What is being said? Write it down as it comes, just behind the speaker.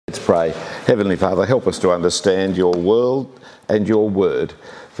pray. Heavenly Father, help us to understand your world and your word,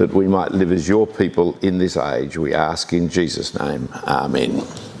 that we might live as your people in this age. We ask in Jesus' name. Amen.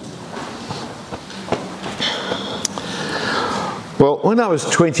 Well, when I was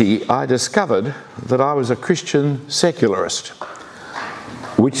 20, I discovered that I was a Christian secularist,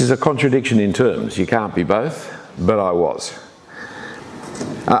 which is a contradiction in terms. You can't be both, but I was.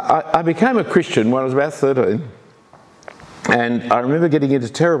 I became a Christian when I was about 13, and I remember getting into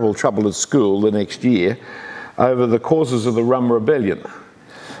terrible trouble at school the next year over the causes of the Rum Rebellion.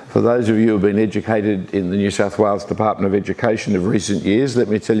 For those of you who have been educated in the New South Wales Department of Education of recent years, let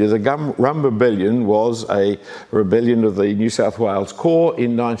me tell you the Rum Rebellion was a rebellion of the New South Wales Corps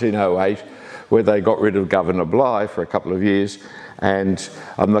in 1908, where they got rid of Governor Bligh for a couple of years. And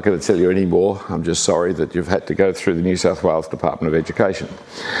I'm not going to tell you any more. I'm just sorry that you've had to go through the New South Wales Department of Education.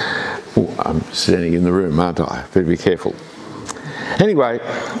 Ooh, I'm standing in the room, aren't I? Better be careful. Anyway,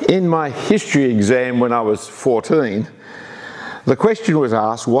 in my history exam when I was 14, the question was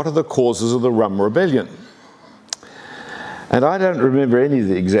asked, what are the causes of the Rum Rebellion? And I don't remember any of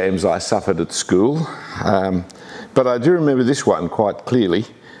the exams I suffered at school, but I do remember this one quite clearly,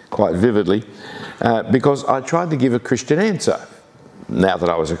 quite vividly, because I tried to give a Christian answer, now that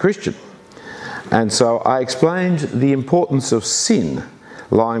I was a Christian. And so I explained the importance of sin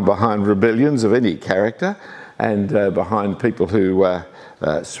lying behind rebellions of any character, and behind people who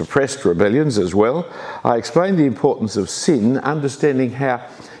suppressed rebellions as well. I explained the importance of sin, understanding how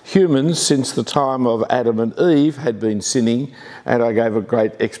humans since the time of Adam and Eve had been sinning, and I gave a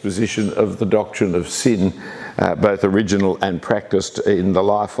great exposition of the doctrine of sin, both original and practiced in the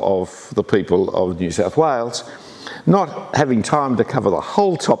life of the people of New South Wales. Not having time to cover the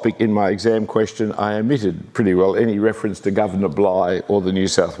whole topic in my exam question, I omitted pretty well any reference to Governor Bligh or the New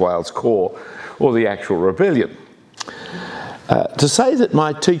South Wales Corps or the actual rebellion. To say that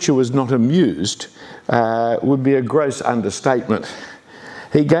my teacher was not amused would be a gross understatement.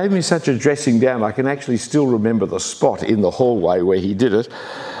 He gave me such a dressing down, I can actually still remember the spot in the hallway where he did it.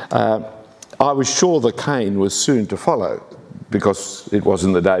 I was sure the cane was soon to follow, because it was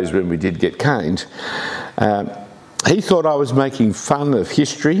in the days when we did get caned. He thought I was making fun of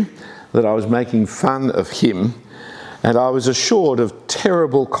history, that I was making fun of him, and I was assured of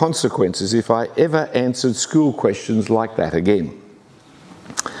terrible consequences if I ever answered school questions like that again.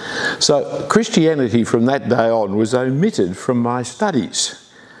 So Christianity from that day on was omitted from my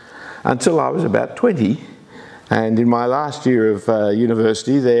studies until I was about 20, and in my last year of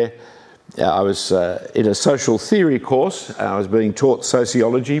university there, I was in a social theory course. I was being taught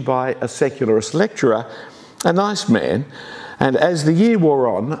sociology by a secularist lecturer, a nice man, and as the year wore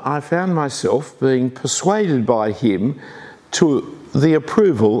on, I found myself being persuaded by him to the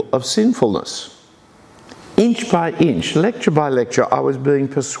approval of sinfulness. Inch by inch, lecture by lecture, I was being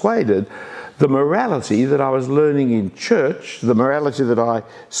persuaded the morality that I was learning in church, the morality that I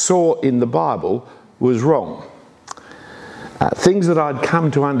saw in the Bible, was wrong. Things that I'd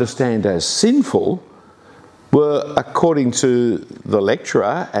come to understand as sinful were, according to the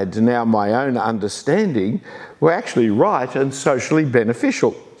lecturer and now my own understanding, were actually right and socially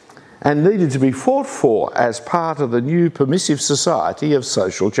beneficial and needed to be fought for as part of the new permissive society of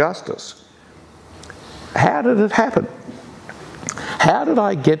social justice. How did it happen? How did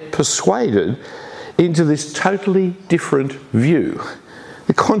I get persuaded into this totally different view,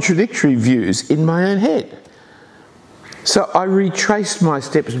 the contradictory views in my own head? So I retraced my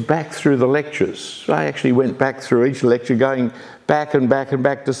steps back through the lectures. I actually went back through each lecture, going back and back and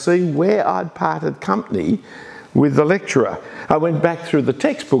back to see where I'd parted company with the lecturer. I went back through the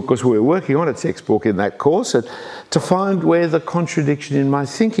textbook, because we were working on a textbook in that course, and to find where the contradiction in my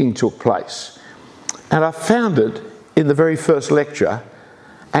thinking took place. And I found it in the very first lecture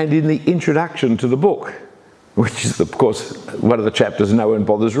and in the introduction to the book, which is, of course, one of the chapters no one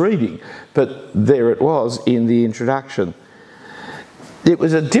bothers reading. But there it was in the introduction. It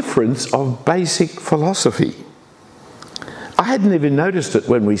was a difference of basic philosophy. I hadn't even noticed it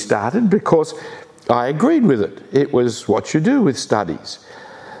when we started, because I agreed with it. It was what you do with studies.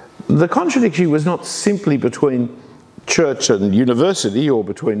 The contradiction was not simply between church and university or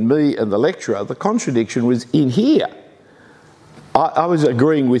between me and the lecturer. The contradiction was in here. I was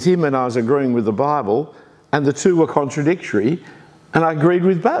agreeing with him and I was agreeing with the Bible, and the two were contradictory, and I agreed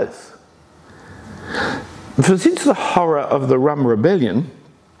with both. For since the horror of the Rum Rebellion,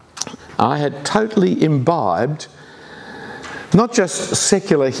 I had totally imbibed not just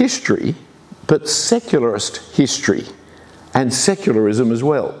secular history, but secularist history and secularism as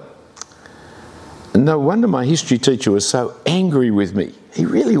well. No wonder my history teacher was so angry with me. He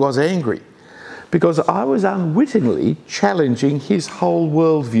really was angry, because I was unwittingly challenging his whole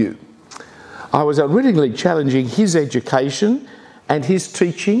worldview. I was unwittingly challenging his education and his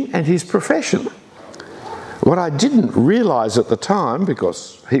teaching and his profession. What I didn't realise at the time,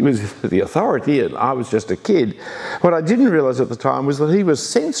 because he was the authority and I was just a kid, what I didn't realise at the time was that he was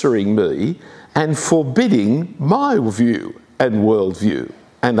censoring me and forbidding my view and worldview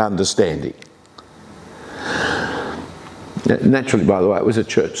and understanding. Naturally, by the way, it was a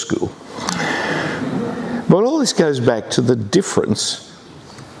church school. But all this goes back to the difference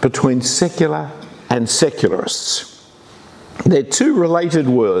between secular and secularists. They're two related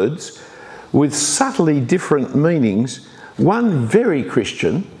words with subtly different meanings, one very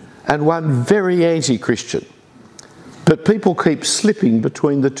Christian and one very anti-Christian. But people keep slipping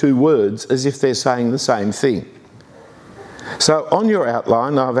between the two words as if they're saying the same thing. So on your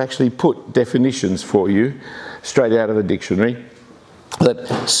outline, I've actually put definitions for you straight out of a dictionary.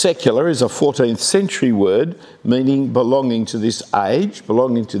 That secular is a 14th century word meaning belonging to this age,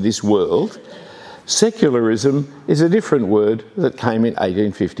 belonging to this world. Secularism is a different word that came in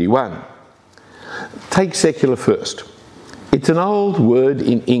 1851. Take secular first. It's an old word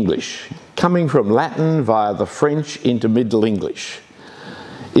in English, coming from Latin via the French into Middle English.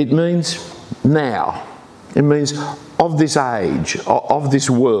 It means now. It means of this age, of this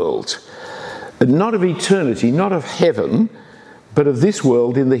world. Not of eternity, not of heaven, but of this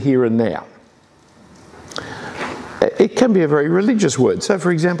world in the here and now. It can be a very religious word. So,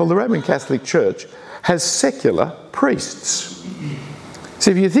 for example, the Roman Catholic Church has secular priests.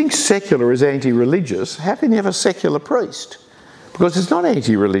 So if you think secular is anti-religious, how can you have a secular priest? Because it's not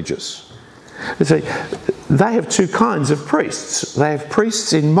anti-religious. They have two kinds of priests. They have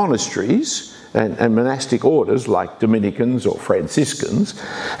priests in monasteries and monastic orders like Dominicans or Franciscans,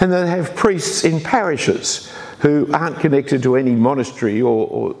 and they have priests in parishes who aren't connected to any monastery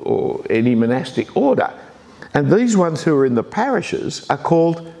or any monastic order. And these ones who are in the parishes are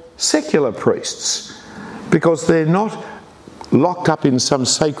called secular priests because they're not locked up in some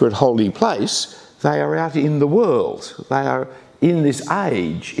sacred holy place. They are out in the world. They are in this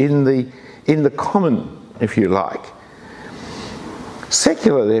age, in the common, if you like.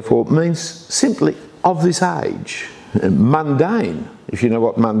 Secular, therefore, means simply of this age. Mundane, if you know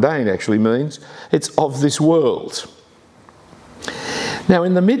what mundane actually means, it's of this world. Now,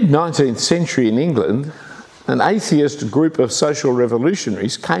 in the mid-19th century in England, an atheist group of social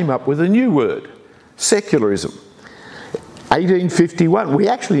revolutionaries came up with a new word, secularism. 1851, we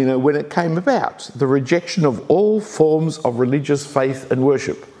actually know when it came about, the rejection of all forms of religious faith and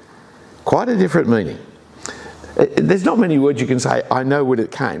worship. Quite a different meaning. There's not many words you can say, I know when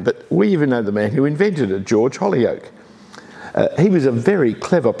it came, but we even know the man who invented it, George Holyoake. He was a very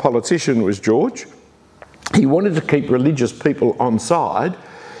clever politician, was George. He wanted to keep religious people on side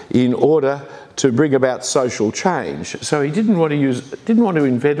in order to bring about social change. So he didn't want to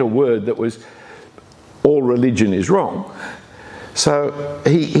invent a word that was all religion is wrong. So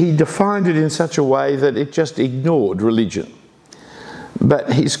he defined it in such a way that it just ignored religion.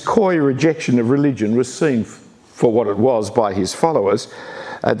 But his coy rejection of religion was seen for what it was by his followers.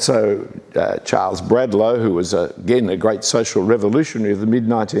 And so Charles Bradlaugh, who was again a great social revolutionary of the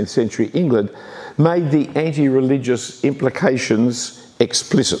mid-19th century England, made the anti-religious implications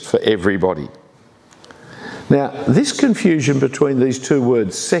explicit for everybody. Now, this confusion between these two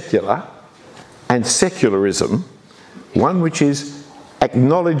words, secular and secularism, one which is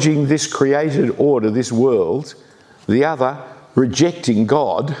acknowledging this created order, this world, the other rejecting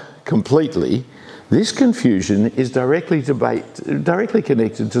God completely, this confusion is directly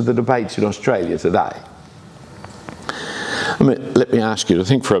connected to the debates in Australia today. Let me ask you to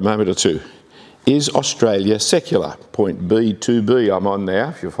think for a moment or two. Is Australia secular? Point B, 2B I'm on now,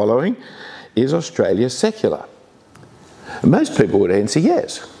 if you're following. Is Australia secular? Most people would answer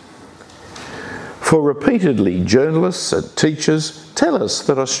yes. For repeatedly, journalists and teachers tell us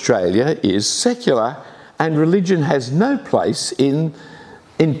that Australia is secular and religion has no place in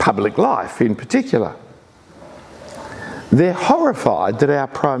public life in particular. They're horrified that our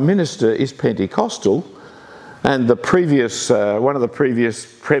Prime Minister is Pentecostal and the previous, one of the previous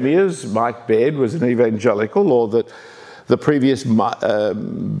premiers, Mike Baird, was an evangelical, or that the previous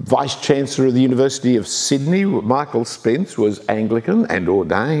Vice-Chancellor of the University of Sydney, Michael Spence, was Anglican and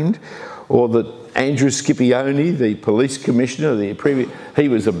ordained, or that Andrew Scipione, the police commissioner, he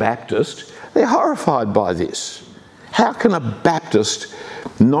was a Baptist. They're horrified by this. How can a Baptist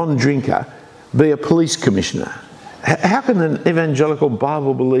non-drinker be a police commissioner? How can an evangelical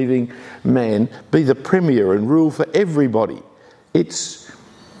Bible-believing man be the premier and rule for everybody? They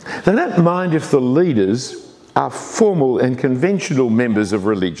don't mind if the leaders are formal and conventional members of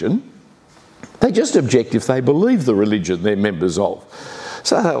religion, They just object if they believe the religion they're members of.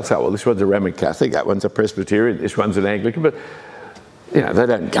 So they'll say, well, this one's a Roman Catholic, that one's a Presbyterian, this one's an Anglican, but, you know, they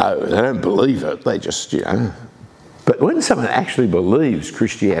don't believe it, they just, you know. But when someone actually believes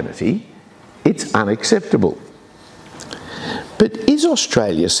Christianity, it's unacceptable. But is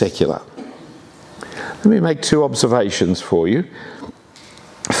Australia secular? Let me make two observations for you.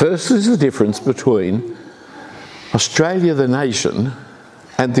 First is the difference between Australia the nation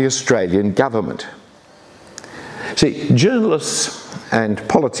and the Australian government. See, journalists and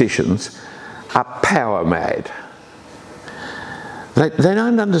politicians are power mad. They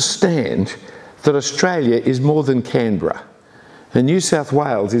don't understand that Australia is more than Canberra and New South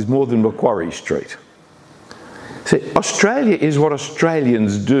Wales is more than Macquarie Street. See, Australia is what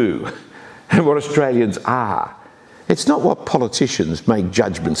Australians do and what Australians are. It's not what politicians make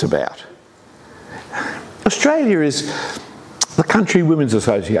judgments about. Australia is the Country Women's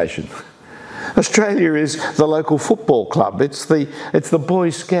Association. Australia is the local football club. It's the Boy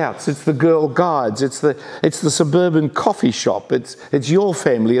Scouts. It's the Girl Guides. It's the suburban coffee shop. It's your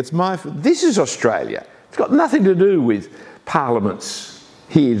family. It's my. This is Australia. It's got nothing to do with parliaments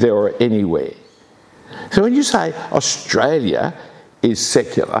here, there, or anywhere. So when you say Australia is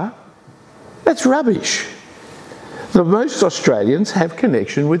secular, that's rubbish. Most Australians have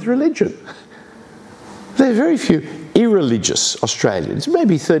connection with religion. There are very few irreligious Australians,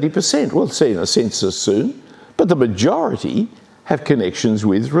 maybe 30%. We'll see in a census soon. But the majority have connections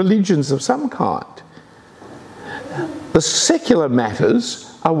with religions of some kind. The secular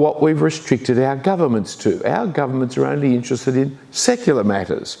matters are what we've restricted our governments to. Our governments are only interested in secular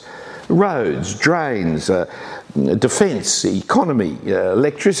matters. Roads, drains, defence, economy,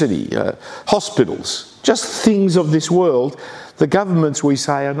 electricity, hospitals, just things of this world. The governments, we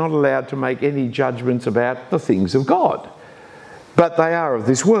say, are not allowed to make any judgments about the things of God. But they are of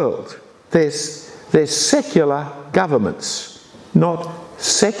this world. They're secular governments, not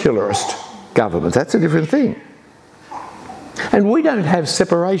secularist governments. That's a different thing. And we don't have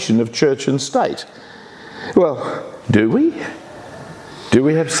separation of church and state. Well, do we? Do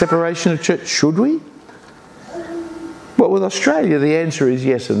we have separation of church? Should we? Well, with Australia, the answer is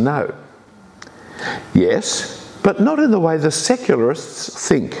yes and no. Yes, but not in the way the secularists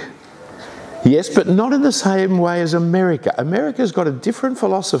think. Yes, but not in the same way as America. America's got a different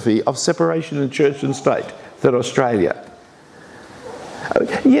philosophy of separation of church and state than Australia.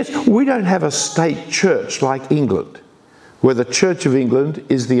 Yes, we don't have a state church like England, where the Church of England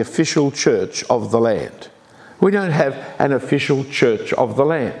is the official church of the land. We don't have an official church of the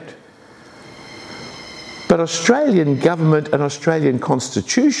land. But Australian government and Australian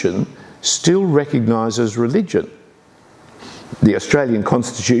constitution still recognises religion. The Australian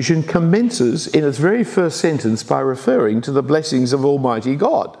Constitution commences in its very first sentence by referring to the blessings of Almighty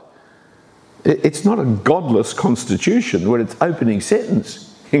God. It's not a godless constitution when its opening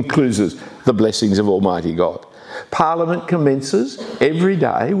sentence includes the blessings of Almighty God. Parliament commences every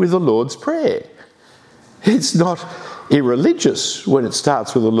day with the Lord's Prayer. It's not irreligious when it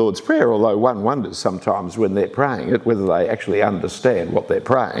starts with the Lord's Prayer, although one wonders sometimes when they're praying it whether they actually understand what they're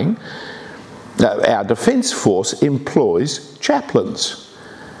praying. Our Defence Force employs chaplains.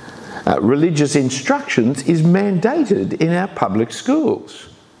 Religious instructions is mandated in our public schools.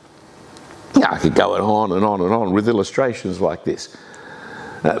 I could go on and on and on with illustrations like this.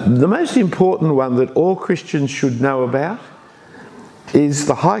 The most important one that all Christians should know about is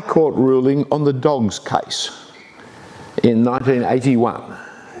the High Court ruling on the dogs case in 1981.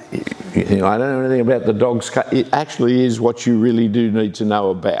 I don't know anything about the dogs case. It actually is what you really do need to know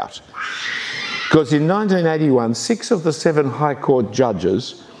about. Because in 1981, 6 of the 7 High Court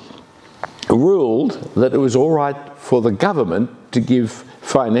judges ruled that it was all right for the government to give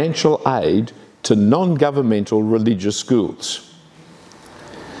financial aid to non-governmental religious schools.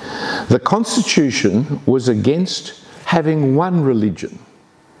 The Constitution was against having one religion,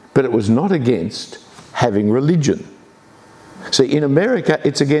 but it was not against having religion. See, in America,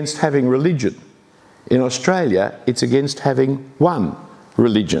 it's against having religion. In Australia, it's against having one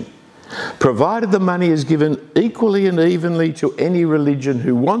religion. Provided the money is given equally and evenly to any religion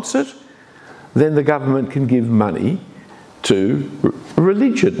who wants it, then the government can give money to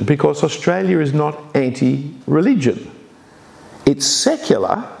religion, because Australia is not anti-religion. It's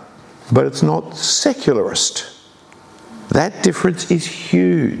secular, but it's not secularist. That difference is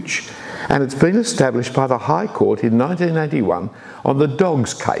huge, and it's been established by the High Court in 1981 on the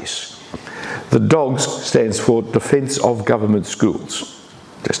dogs case. The dogs stands for Defence of Government Schools,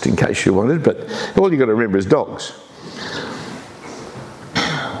 just in case you wanted, but all you've got to remember is dogs.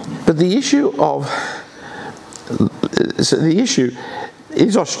 But the issue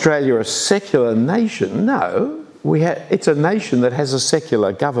Is Australia a secular nation? No. It's a nation that has a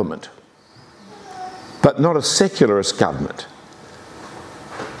secular government, but not a secularist government.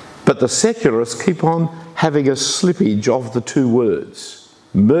 But the secularists keep on having a slippage of the two words,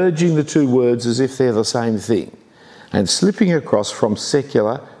 merging the two words as if they're the same thing, and slipping across from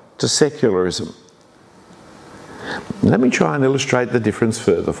secular to secularism. Let me try and illustrate the difference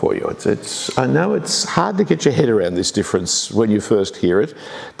further for you. I know it's hard to get your head around this difference when you first hear it,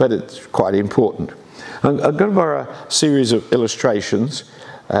 but it's quite important. I'm going to borrow a series of illustrations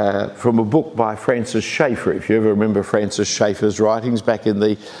from a book by Francis Schaeffer. If you ever remember Francis Schaeffer's writings back in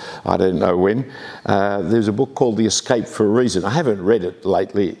the, I don't know when, there's a book called The Escape for Reason. I haven't read it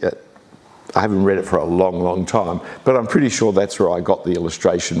lately. I haven't read it for a long, long time, but I'm pretty sure that's where I got the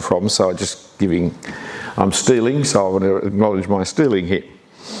illustration from, so I'm stealing, so I want to acknowledge my stealing here.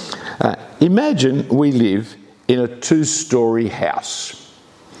 Imagine we live in a two-storey house.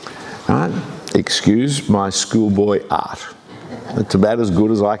 Right? Excuse my schoolboy art. It's about as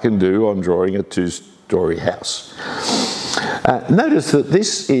good as I can do on drawing a two-storey house. Notice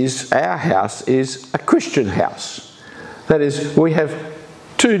that our house is a Christian house. That is, we have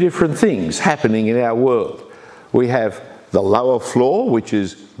two different things happening in our world. We have the lower floor, which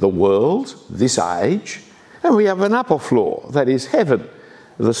is the world, this age, and we have an upper floor, that is heaven,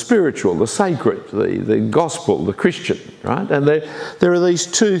 the spiritual, the sacred, the gospel, the Christian, right? And there are these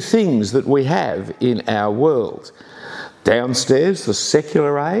two things that we have in our world. Downstairs, the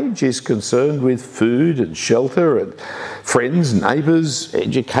secular age is concerned with food and shelter and friends, neighbours,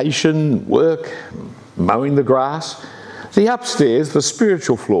 education, work, mowing the grass. The upstairs, the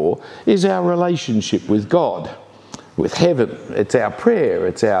spiritual floor, is our relationship with God, with heaven. It's our prayer,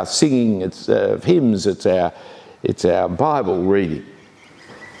 it's our singing, it's hymns, it's our Bible reading.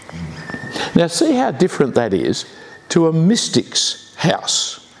 Now see how different that is to a mystic's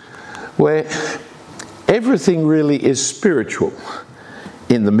house, where everything really is spiritual.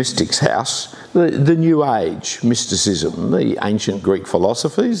 In the mystic's house, the New Age mysticism, the ancient Greek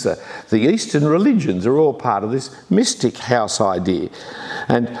philosophies, the Eastern religions are all part of this mystic house idea.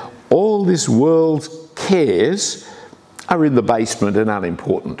 And all this world's cares are in the basement and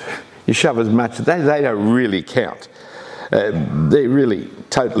unimportant. You shove as much, they don't really count. They're really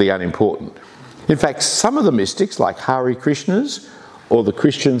totally unimportant. In fact, some of the mystics, like Hare Krishnas or the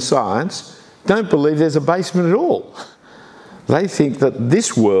Christian Science, don't believe there's a basement at all. They think that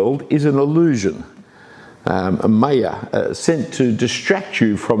this world is an illusion, a maya, sent to distract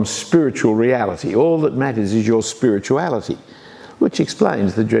you from spiritual reality. All that matters is your spirituality, which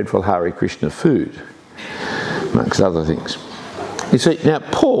explains the dreadful Hare Krishna food, amongst other things. You see, now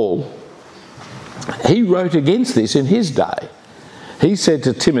Paul, he wrote against this in his day. He said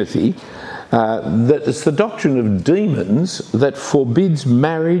to Timothy that it's the doctrine of demons that forbids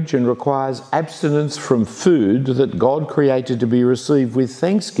marriage and requires abstinence from food that God created to be received with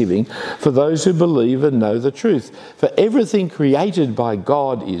thanksgiving for those who believe and know the truth. For everything created by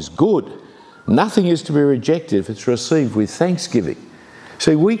God is good. Nothing is to be rejected if it's received with thanksgiving.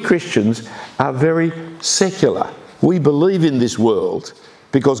 See, we Christians are very secular. We believe in this world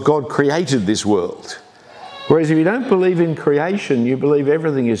because God created this world. Whereas if you don't believe in creation, you believe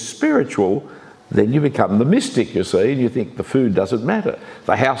everything is spiritual, then you become the mystic, you see, and you think the food doesn't matter,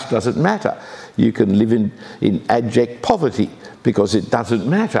 the house doesn't matter. You can live in abject poverty because it doesn't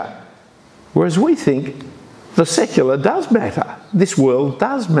matter. Whereas we think the secular does matter, this world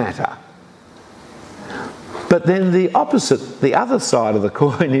does matter. But then the opposite, the other side of the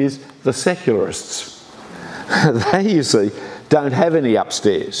coin is the secularists. They, you see, don't have any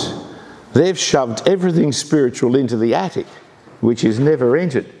upstairs. They've shoved everything spiritual into the attic, which is never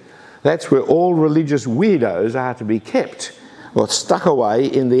entered. That's where all religious weirdos are to be kept, or stuck away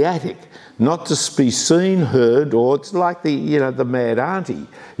in the attic, not to be seen, heard, or it's like the mad auntie.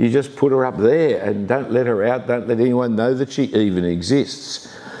 You just put her up there and don't let her out, don't let anyone know that she even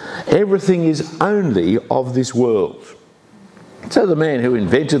exists. Everything is only of this world. So the man who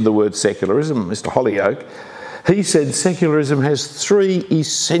invented the word secularism, Mr. Holyoake, he said secularism has three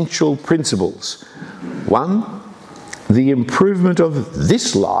essential principles. One, the improvement of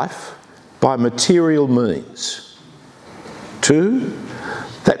this life by material means. Two,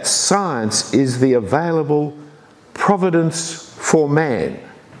 that science is the available providence for man.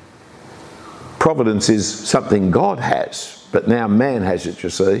 Providence is something God has, but now man has it,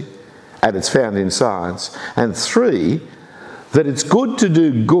 you see, and it's found in science. And three, that it's good to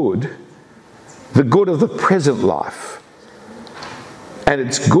do good, the good of the present life. And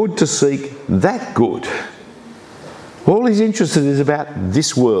it's good to seek that good. All he's interested in is about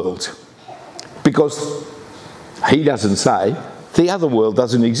this world. Because he doesn't say The other world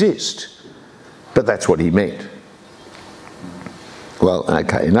doesn't exist. But that's what he meant. Well,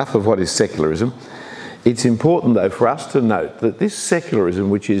 okay, enough of what is secularism. It's important, though, for us to note that this secularism,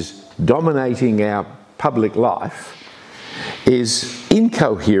 which is dominating our public life, is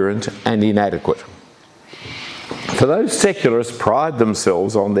incoherent and inadequate. For those secularists pride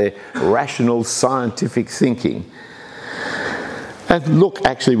themselves on their rational scientific thinking and look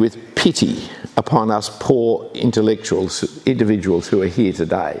actually with pity upon us poor individuals who are here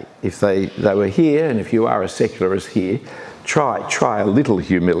today. If they were here, and if you are a secularist here, try a little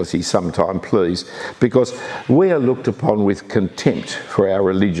humility sometime, please, because we are looked upon with contempt for our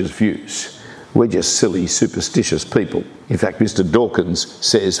religious views. We're just silly, superstitious people. In fact, Mr. Dawkins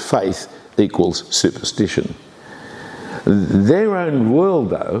says faith equals superstition. Their own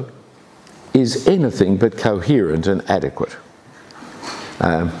world, though, is anything but coherent and adequate.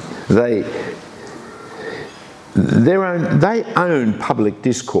 They own public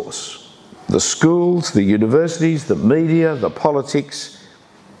discourse. The schools, the universities, the media, the politics.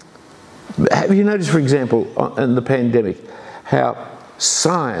 Have you noticed, for example, in the pandemic, how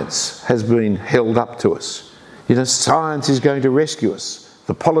science has been held up to us? You know, science is going to rescue us.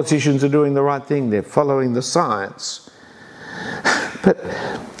 The politicians are doing the right thing. They're following the science. But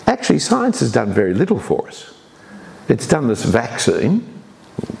actually, science has done very little for us. It's done this vaccine,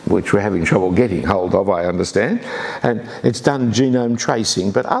 which we're having trouble getting hold of, I understand, and it's done genome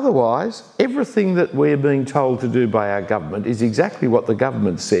tracing, but otherwise, everything that we're being told to do by our government is exactly what the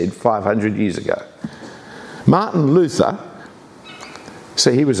government said 500 years ago. Martin Luther,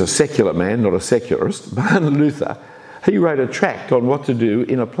 see, he was a secular man, not a secularist. Martin Luther, he wrote a tract on what to do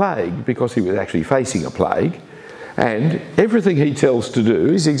in a plague because he was actually facing a plague, and everything he tells to do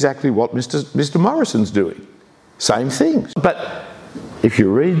is exactly what Mr. Morrison's doing. Same thing. But if you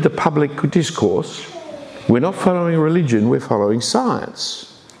read the public discourse, we're not following religion, we're following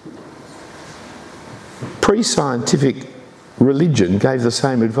science. Pre-scientific religion gave the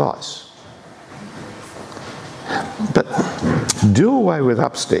same advice. But do away with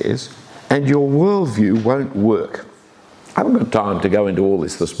upstairs and your worldview won't work. I haven't got time to go into all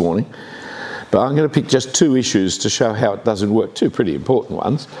this morning, but I'm going to pick just two issues to show how it doesn't work, two pretty important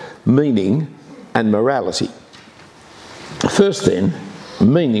ones: meaning and morality. First then,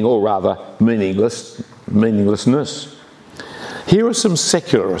 meaning, or rather meaninglessness. Here are some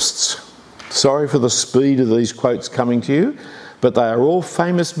secularists. Sorry for the speed of these quotes coming to you, but they are all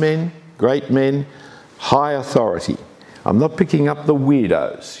famous men, great men, high authority. I'm not picking up the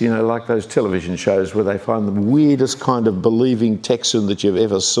weirdos, you know, like those television shows where they find the weirdest kind of believing Texan that you've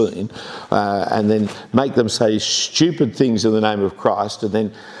ever seen, and then make them say stupid things in the name of Christ, and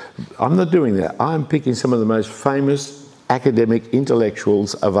then I'm not doing that. I'm picking some of the most famous academic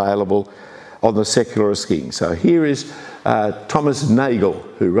intellectuals available on the secular scheme. So here is Thomas Nagel,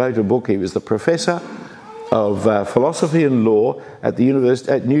 who wrote a book. He was the professor of philosophy and law at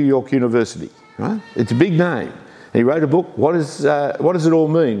New York University. Right? It's a big name. He wrote a book, What Does It All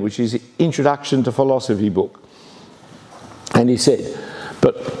Mean?, which is the Introduction to Philosophy book. And he said,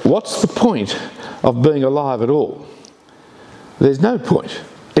 but what's the point of being alive at all? There's no point.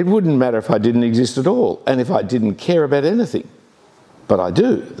 It wouldn't matter if I didn't exist at all, and if I didn't care about anything. But I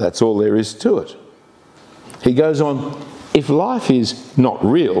do. That's all there is to it. He goes on, if life is not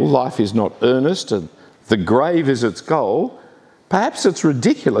real, life is not earnest, and the grave is its goal, perhaps it's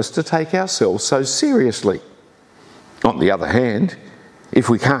ridiculous to take ourselves so seriously. On the other hand, if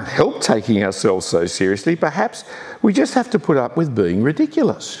we can't help taking ourselves so seriously, perhaps we just have to put up with being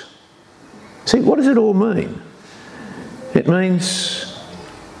ridiculous. See, what does it all mean? It means,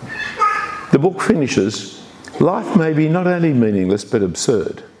 the book finishes, life may be not only meaningless but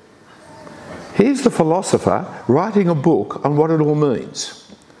absurd. Here's the philosopher writing a book on what it all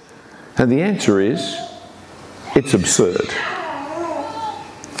means. And the answer is, it's absurd.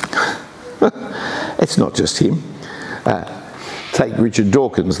 It's not just him. Take Richard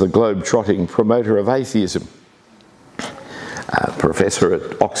Dawkins, the globe-trotting promoter of atheism, professor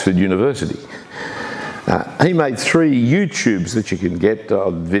at Oxford University. He made 3 YouTubes that you can get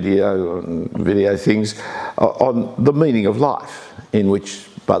on video things on the meaning of life, in which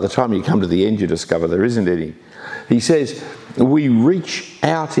by the time you come to the end you discover there isn't any. He says, we reach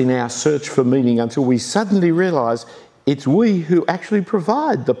out in our search for meaning until we suddenly realise it's we who actually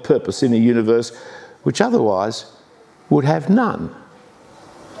provide the purpose in a universe which otherwise would have none.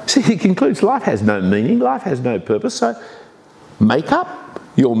 See, he concludes life has no meaning, life has no purpose, so make up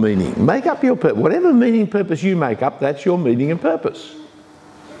your meaning, make up your purpose. Whatever meaning, purpose you make up, that's your meaning and purpose.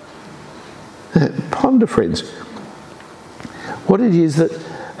 Ponder, friends, what it is that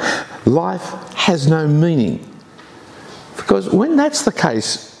life has no meaning. For Because when that's the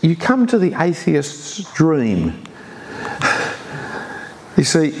case, you come to the atheist's dream. You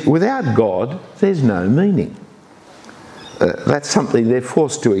see, without God, there's no meaning. That's something they're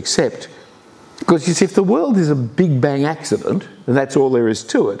forced to accept. Because you see, if the world is a Big Bang accident, and that's all there is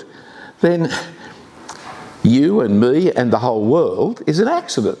to it, then you and me and the whole world is an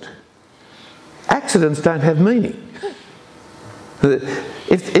accident. Accidents don't have meaning.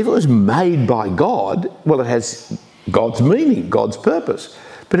 If it was made by God, well, it has God's meaning, God's purpose.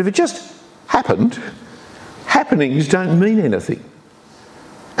 But if it just happened, happenings don't mean anything.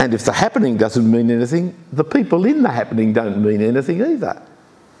 And if the happening doesn't mean anything, the people in the happening don't mean anything either.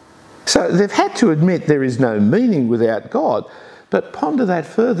 So they've had to admit there is no meaning without God. But ponder that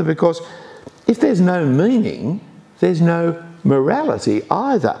further, because if there's no meaning, there's no morality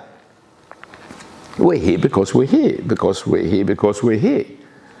either. We're here because we're here, because we're here because we're here.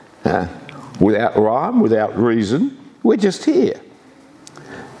 Without rhyme, without reason, we're just here.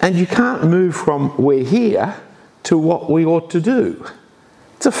 And you can't move from we're here to what we ought to do.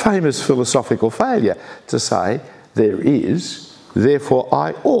 It's a famous philosophical failure to say there is, therefore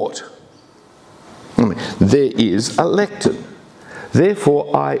I ought. There is a lectern,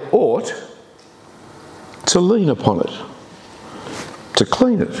 therefore I ought to lean upon it, to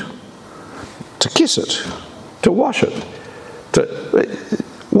clean it, to kiss it, to wash it.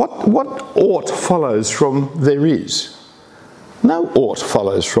 What ought follows from there is? No ought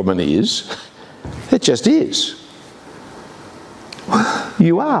follows from an is. It just is.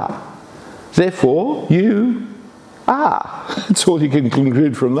 You are. Therefore, you are. That's all you can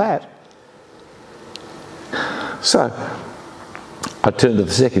conclude from that. So, I turn to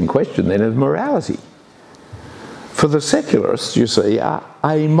the second question then of morality. For the secularists, you see, are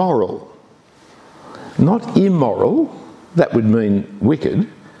amoral. Not immoral, that would mean wicked,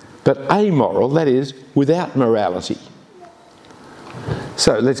 but amoral, that is, without morality.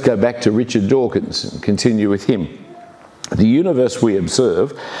 So let's go back to Richard Dawkins and continue with him. The universe we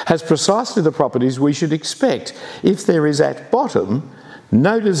observe has precisely the properties we should expect if there is at bottom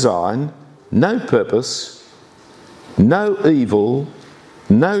no design, no purpose, no evil,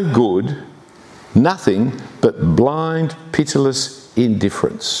 no good, nothing but blind, pitiless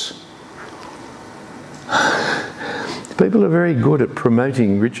indifference. People are very good at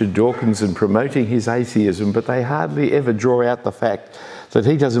promoting Richard Dawkins and promoting his atheism, but they hardly ever draw out the fact that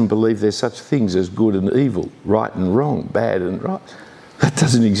he doesn't believe there's such things as good and evil, right and wrong, bad and right. That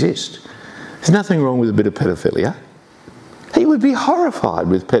doesn't exist. There's nothing wrong with a bit of pedophilia. He would be horrified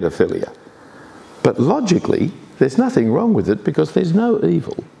with pedophilia. But logically, there's nothing wrong with it because there's no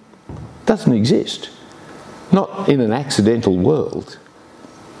evil. It doesn't exist. Not in an accidental world.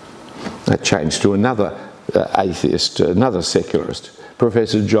 That changed to another atheist, another secularist,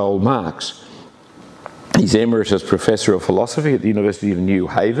 Professor Joel Marks. He's Emeritus Professor of Philosophy at the University of New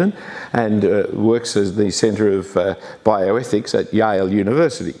Haven and works as the Centre of Bioethics at Yale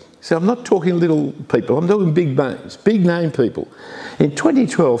University. So I'm not talking little people, I'm talking big names, big name people. In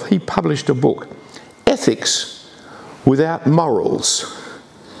 2012, he published a book, Ethics Without Morals,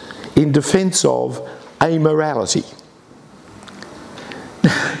 in defence of amorality.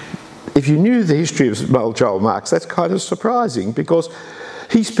 If you knew the history of Joel Marks, that's kind of surprising because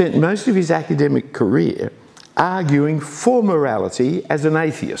he spent most of his academic career arguing for morality as an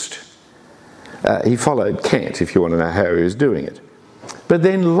atheist. He followed Kant, if you want to know how he was doing it. But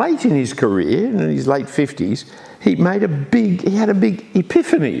then late in his career, in his late 50s, he had a big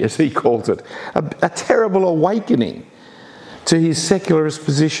epiphany, as he calls it, a terrible awakening to his secularist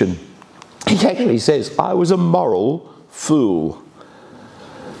position. He actually says, I was a moral fool.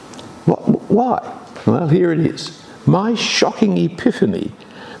 Why? Well, here it is. My shocking epiphany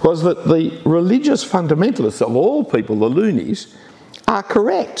was that the religious fundamentalists of all people, the loonies, are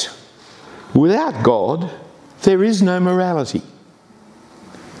correct. Without God, there is no morality.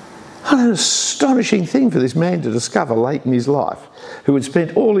 What an astonishing thing for this man to discover late in his life, who had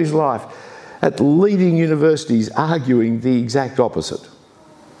spent all his life at leading universities arguing the exact opposite.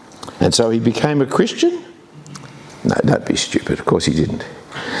 And so he became a Christian? No, don't be stupid, of course he didn't.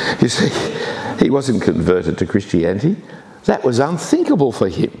 You see, he wasn't converted to Christianity. That was unthinkable for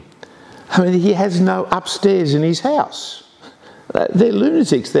him. I mean, he has no upstairs in his house. They're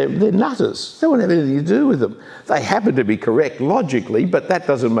lunatics, they're nutters. They won't have anything to do with them. They happen to be correct logically, but that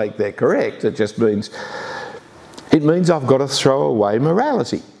doesn't make them correct. It just means, I've got to throw away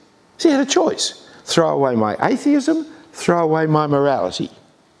morality. So he had a choice. Throw away my atheism, throw away my morality.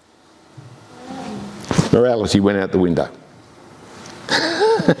 Morality went out the window.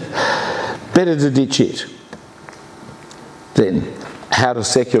 Better to ditch it. Then, how do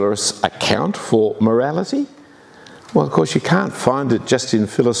secularists account for morality? Well, of course, you can't find it just in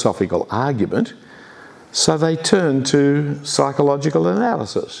philosophical argument, so they turn to psychological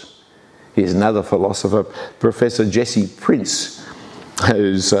analysis. Here's another philosopher, Professor Jesse Prince,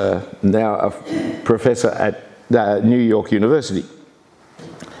 who's now a professor at New York University.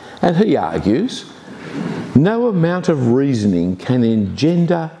 And he argues, no amount of reasoning can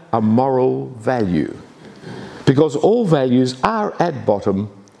engender a moral value, because all values are at bottom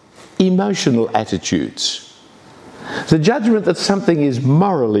emotional attitudes. The judgment that something is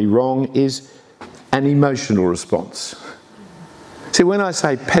morally wrong is an emotional response. See, when I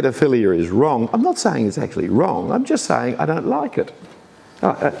say pedophilia is wrong, I'm not saying it's actually wrong. I'm just saying I don't like it.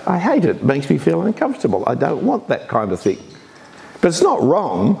 I hate it. It makes me feel uncomfortable. I don't want that kind of thing. But it's not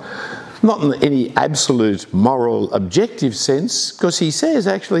wrong, not in any absolute moral objective sense, because he says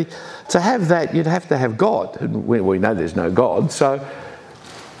actually to have that you'd have to have God. And we know there's no God, so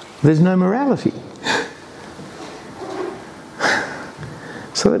there's no morality.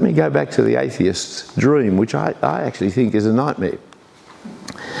 So let me go back to the atheist's dream, which I actually think is a nightmare.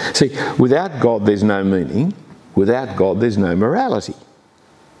 See, without God there's no meaning, without God there's no morality.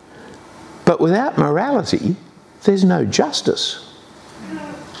 But without morality there's no justice.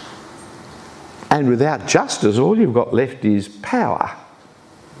 And without justice all you've got left is power,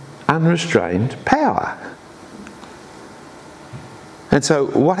 unrestrained power. And so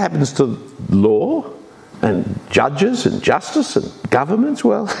what happens to law and judges and justice and governments?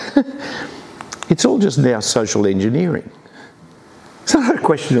 Well, it's all just now social engineering. It's not a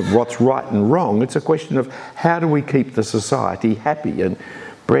question of what's right and wrong, it's a question of how do we keep the society happy, and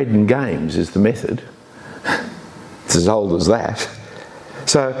bread and games is the method. It's as old as that.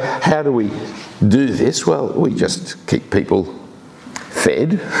 So how do we do this? Well, we just keep people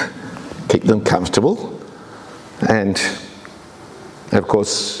fed, keep them comfortable, and of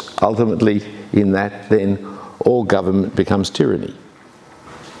course ultimately in that then all government becomes tyranny.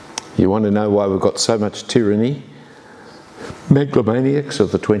 You want to know why we've got so much tyranny? Megalomaniacs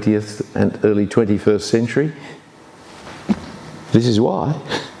of the 20th and early 21st century? This is why.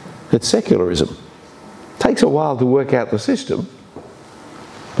 It's secularism. Takes a while to work out the system,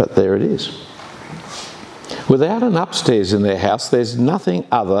 but there it is. Without an upstairs in their house, there's nothing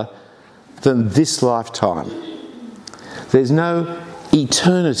other than this lifetime. There's no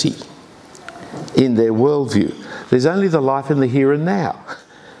eternity in their worldview. There's only the life in the here and now.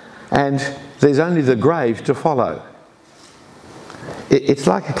 And there's only the grave to follow. It's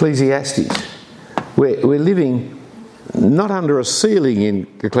like Ecclesiastes. We're living not under a ceiling in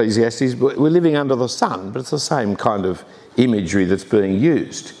Ecclesiastes, but we're living under the sun, but it's the same kind of imagery that's being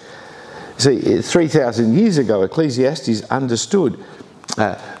used. See, 3,000 years ago, Ecclesiastes understood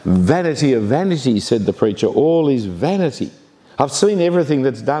vanity of vanity, said the preacher, all is vanity. I've seen everything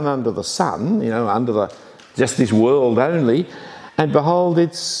that's done under the sun, under just this world only, and behold,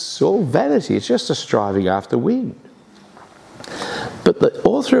 it's all vanity. It's just a striving after wind. But the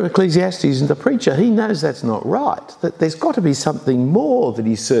author of Ecclesiastes and the preacher, he knows that's not right, that there's got to be something more that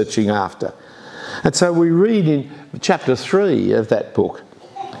he's searching after. And so we read in chapter 3 of that book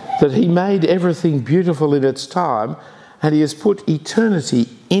that he made everything beautiful in its time, and he has put eternity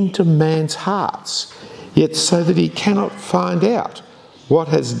into man's hearts, yet so that he cannot find out what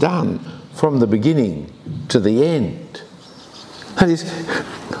has done from the beginning to the end. That is,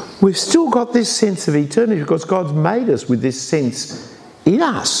 we've still got this sense of eternity because God's made us with this sense in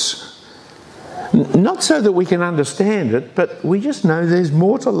us. Not so that we can understand it, but we just know there's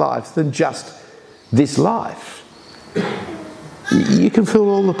more to life than just this life. You can fool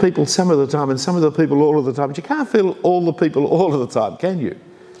all the people some of the time and some of the people all of the time, but you can't fool all the people all of the time, can you?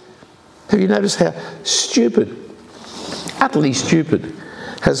 Have you noticed how stupid, utterly stupid,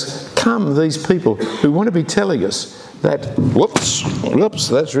 has come these people who want to be telling us that, whoops,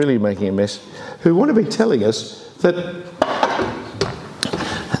 that's really making a mess, who want to be telling us that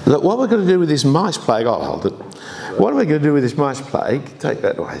what we're going to do with this mice plague, I'll hold it, what are we going to do with this mice plague, take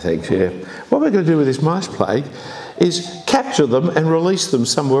that away, thanks, yeah, what we're going to do with this mice plague is capture them and release them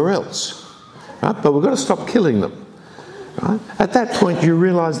somewhere else, right? But we've got to stop killing them, right? At that point you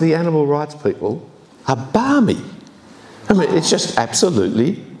realise the animal rights people are balmy. I mean, it's just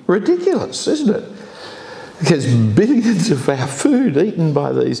absolutely ridiculous, isn't it? Because billions of our food eaten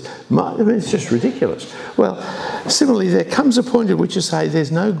by these, it's just ridiculous. Well, similarly, there comes a point at which you say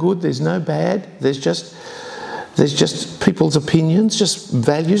there's no good, there's no bad, there's just people's opinions, just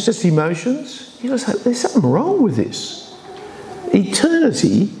values, just emotions. You say, there's something wrong with this.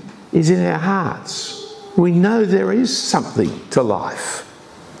 Eternity is in our hearts. We know there is something to life.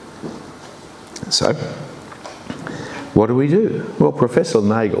 So, What do we do? Well, Professor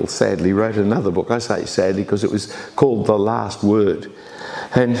Nagel sadly wrote another book. I say sadly because it was called The Last Word.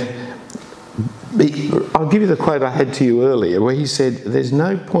 And I'll give you the quote I had to you earlier, where he said, there's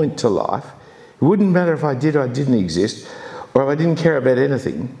no point to life. It wouldn't matter if I did or I didn't exist, or if I didn't care about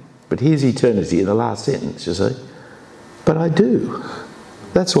anything. But here's eternity in the last sentence, you see. But I do.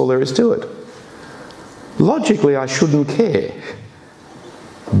 That's all there is to it. Logically, I shouldn't care.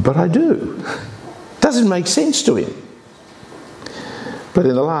 But I do. Doesn't make sense to him. But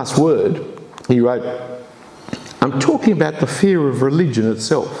in The Last Word, he wrote, I'm talking about the fear of religion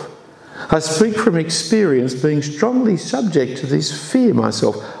itself. I speak from experience, being strongly subject to this fear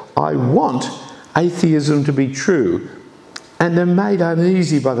myself. I want atheism to be true, and am made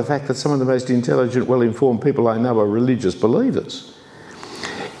uneasy by the fact that some of the most intelligent, well-informed people I know are religious believers.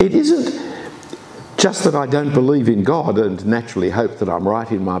 It isn't just that I don't believe in God and naturally hope that I'm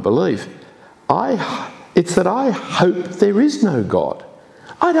right in my belief. It's that I hope there is no God.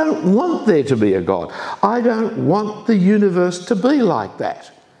 I don't want there to be a God. I don't want the universe to be like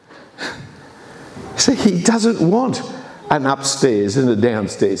that. See, he doesn't want an upstairs and a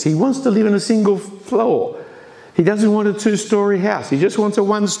downstairs. He wants to live in a single floor. He doesn't want a two-storey house. He just wants a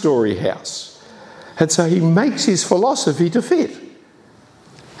one-storey house. And so he makes his philosophy to fit.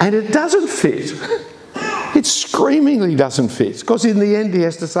 And it doesn't fit. It screamingly doesn't fit. Because in the end he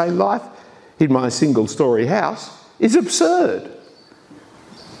has to say life in my single-storey house is absurd.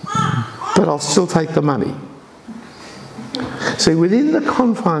 But I'll still take the money. See, within the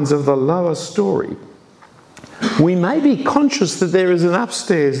confines of the lower story, we may be conscious that there is an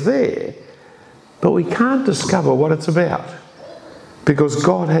upstairs there, but we can't discover what it's about because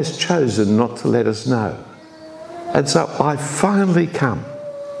God has chosen not to let us know. And so I finally come,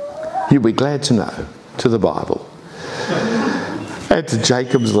 you'll be glad to know, to the Bible and to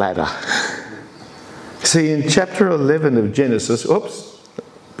Jacob's ladder. See, in chapter 11 of Genesis,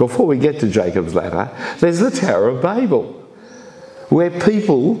 before we get to Jacob's ladder, there's the Tower of Babel, where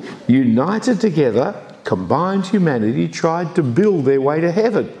people united together, combined humanity, tried to build their way to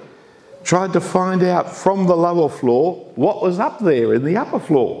heaven, tried to find out from the lower floor what was up there in the upper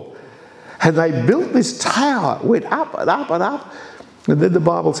floor. And they built this tower, went up and up and up, and then the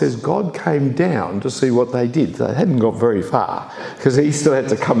Bible says God came down to see what they did. They hadn't got very far because he still had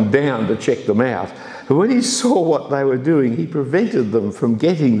to come down to check them out. And when he saw what they were doing, he prevented them from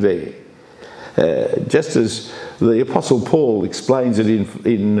getting there. Just as the Apostle Paul explains it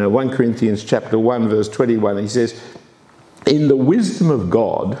in 1 Corinthians chapter 1 verse 21, he says, in the wisdom of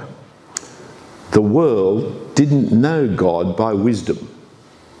God, the world didn't know God by wisdom.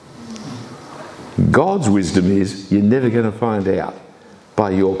 God's wisdom is you're never going to find out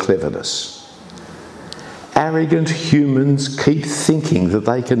by your cleverness. Arrogant humans keep thinking that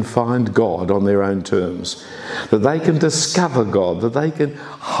they can find God on their own terms, that they can discover God, that they can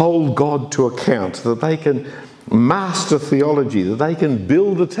hold God to account, that they can master theology, that they can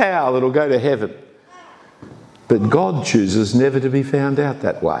build a tower that'll go to heaven. But God chooses never to be found out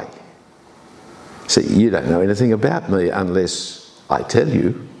that way. See, you don't know anything about me unless I tell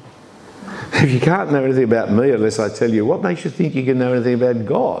you. If you can't know anything about me unless I tell you, what makes you think you can know anything about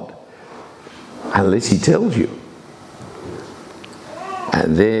God? Unless he tells you.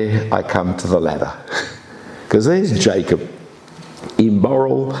 And there I come to the ladder. Because there's Jacob,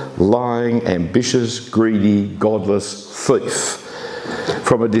 immoral, lying, ambitious, greedy, godless thief,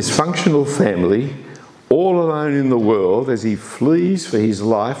 from a dysfunctional family, all alone in the world as he flees for his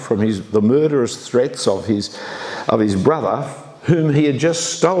life from the murderous threats of his brother, whom he had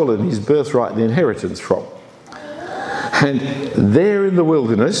just stolen his birthright and inheritance from. And there in the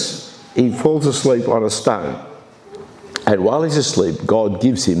wilderness, he falls asleep on a stone. And while he's asleep, God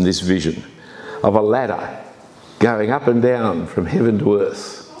gives him this vision of a ladder going up and down from heaven to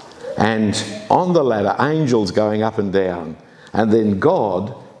earth. And on the ladder, angels going up and down. And then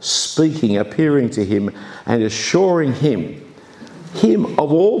God speaking, appearing to him and assuring him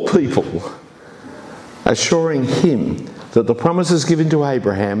of all people, assuring him that the promises given to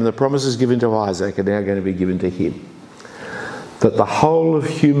Abraham and the promises given to Isaac are now going to be given to him. That the whole of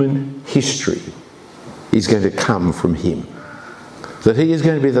human history is going to come from him. That he is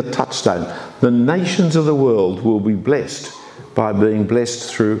going to be the touchstone. The nations of the world will be blessed by being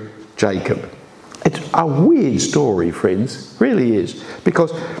blessed through Jacob. It's a weird story, friends. It really is.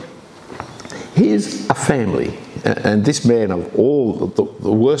 Because here's a family, and this man of all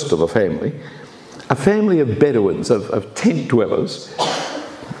the worst of the family, a family of Bedouins, of tent dwellers,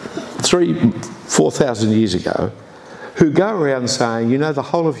 4,000 years ago, who go around saying, you know, the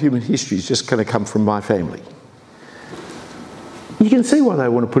whole of human history is just going to come from my family. You can see why they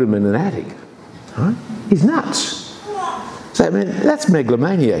want to put him in an attic. Right? He's nuts. So, I mean, that's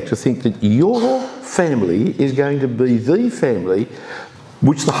megalomaniac to think that your family is going to be the family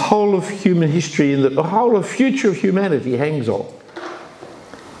which the whole of human history and the whole of future of humanity hangs on.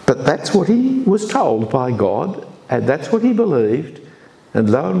 But that's what he was told by God, and that's what he believed, and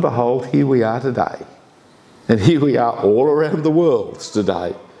lo and behold, here we are today. And here we are all around the world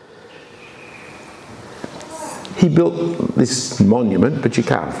today. He built this monument, but you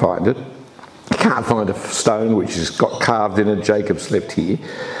can't find it. You can't find a stone which has got carved in it, Jacob slept here.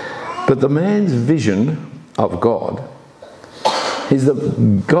 But the man's vision of God is the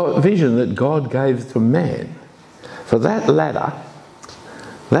vision that God gave to man. For that ladder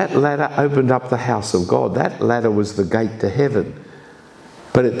opened up the house of God. That ladder was the gate to heaven.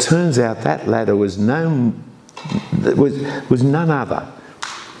 But it turns out that ladder was none other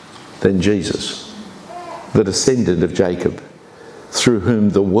than Jesus, the descendant of Jacob, through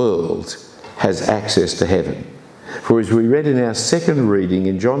whom the world has access to heaven. For as we read in our second reading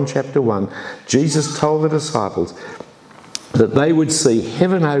in John chapter 1, Jesus told the disciples that they would see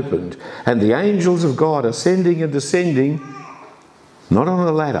heaven opened and the angels of God ascending and descending, not on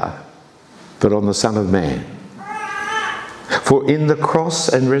a ladder, but on the Son of Man. For in the cross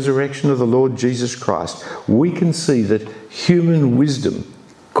and resurrection of the Lord Jesus Christ, we can see that human wisdom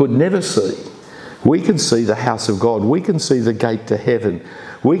could never see. We can see the house of God. We can see the gate to heaven.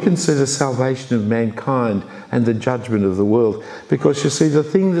 We can see the salvation of mankind and the judgment of the world. Because you see, the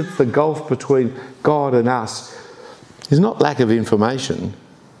thing that's the gulf between God and us is not lack of information,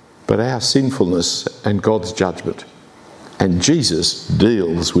 but our sinfulness and God's judgment. And Jesus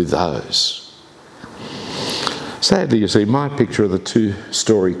deals with those. Sadly, you see, my picture of the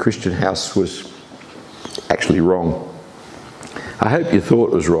two-storey Christian house was actually wrong. I hope you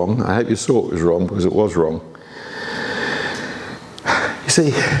thought it was wrong. I hope you saw it was wrong, because it was wrong. You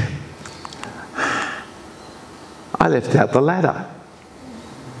see, I left out the ladder.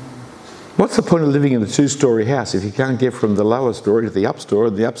 What's the point of living in a two-storey house if you can't get from the lower story to the upstory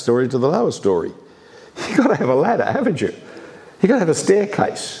and the upstory to the lower story? You've got to have a ladder, haven't you? You've got to have a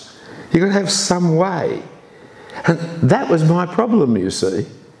staircase. You've got to have some way. And that was my problem, you see.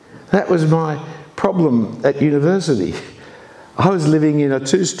 That was my problem at university. I was living in a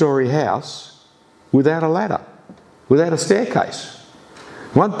two-storey house without a ladder, without a staircase.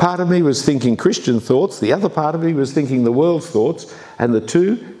 One part of me was thinking Christian thoughts, the other part of me was thinking the world's thoughts, and the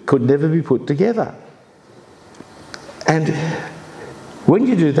two could never be put together. And when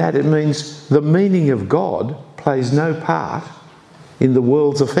you do that, it means the meaning of God plays no part in the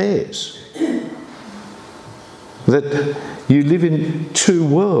world's affairs. That you live in two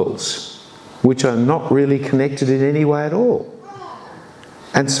worlds which are not really connected in any way at all.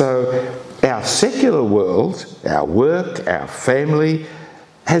 And so our secular world, our work, our family,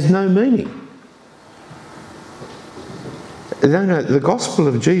 has no meaning. No, the gospel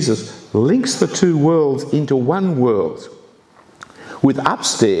of Jesus links the two worlds into one world, with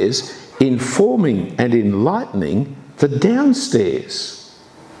upstairs informing and enlightening the downstairs.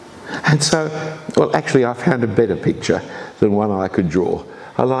 And so, well, actually I found a better picture than one I could draw.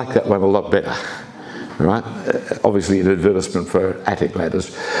 I like that one a lot better, right? Obviously an advertisement for attic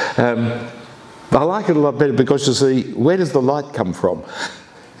ladders. But I like it a lot better because, you see, where does the light come from?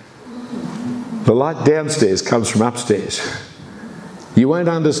 The light downstairs comes from upstairs. You won't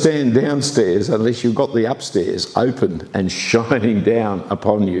understand downstairs unless you've got the upstairs open and shining down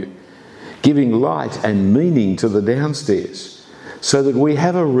upon you, giving light and meaning to the downstairs, so that we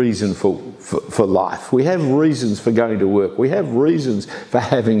have a reason for life. We have reasons for going to work. We have reasons for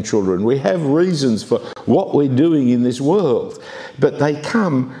having children. We have reasons for what we're doing in this world. But they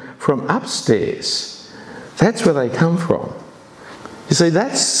come from upstairs. That's where they come from. You see,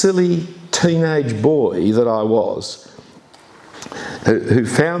 that silly teenage boy that I was, who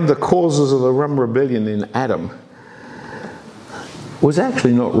found the causes of the rum rebellion in Adam, was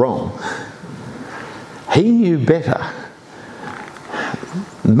actually not wrong. He knew better,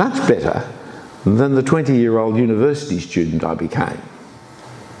 much better, than the 20-year-old university student I became.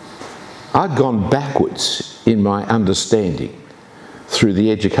 I'd gone backwards in my understanding through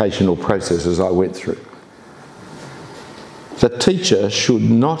the educational processes I went through. The teacher should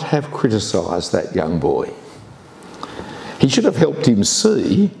not have criticised that young boy. He should have helped him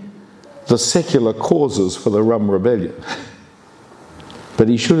see the secular causes for the rum rebellion. But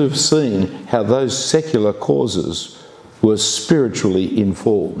he should have seen how those secular causes were spiritually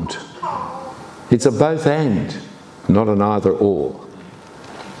informed. It's a both and, not an either or.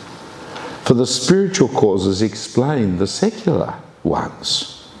 For the spiritual causes explain the secular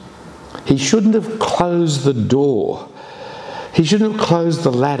ones. He shouldn't have closed the door. He shouldn't have closed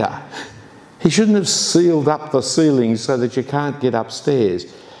the ladder. He shouldn't have sealed up the ceilings so that you can't get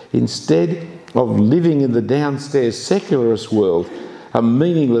upstairs. Instead of living in the downstairs secularist world, a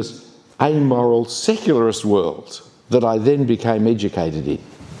meaningless, amoral, secularist world that I then became educated in.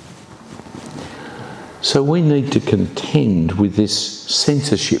 So we need to contend with this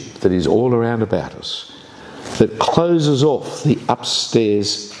censorship that is all around about us, that closes off the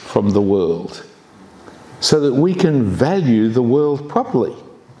upstairs from the world, so that we can value the world properly,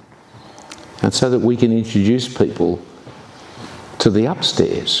 and so that we can introduce people to the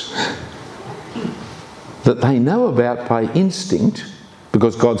upstairs that they know about by instinct,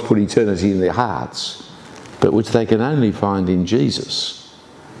 because God's put eternity in their hearts, but which they can only find in Jesus.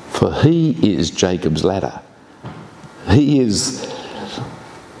 For he is Jacob's ladder. He is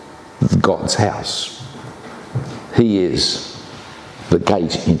God's house. He is the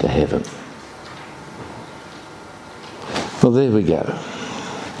gate into heaven. Well, there we go.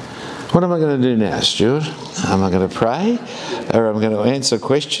 What am I going to do now, Stuart? Am I going to pray? Or am I going to answer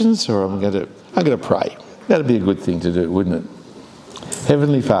questions? Or I'm going to pray. That'd be a good thing to do, wouldn't it?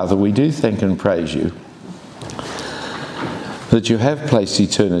 Heavenly Father, we do thank and praise you that you have placed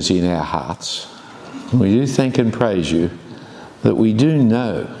eternity in our hearts. We do thank and praise you that we do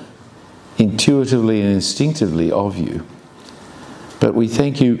know intuitively and instinctively of you. But we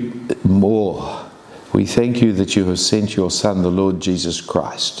thank you more. We thank you that you have sent your Son, the Lord Jesus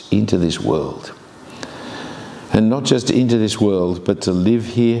Christ, into this world. And not just into this world, but to live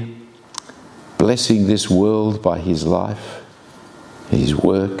here, blessing this world by his life, his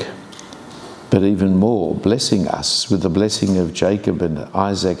work, but even more, blessing us with the blessing of Jacob and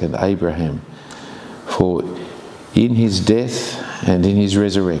Isaac and Abraham. For in his death and in his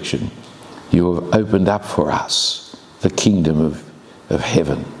resurrection, you have opened up for us the kingdom of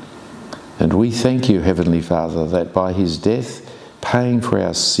heaven. And we thank you, Heavenly Father, that by his death paying for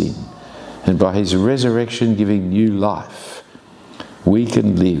our sin, and by his resurrection giving new life, we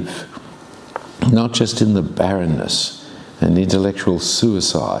can live not just in the barrenness and intellectual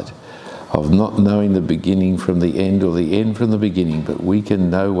suicide of not knowing the beginning from the end or the end from the beginning, but we can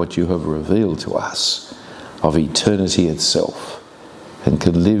know what you have revealed to us of eternity itself, and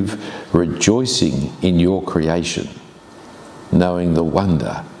can live rejoicing in your creation, knowing the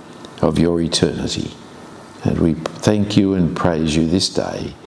wonder of your eternity. And we thank you and praise you this day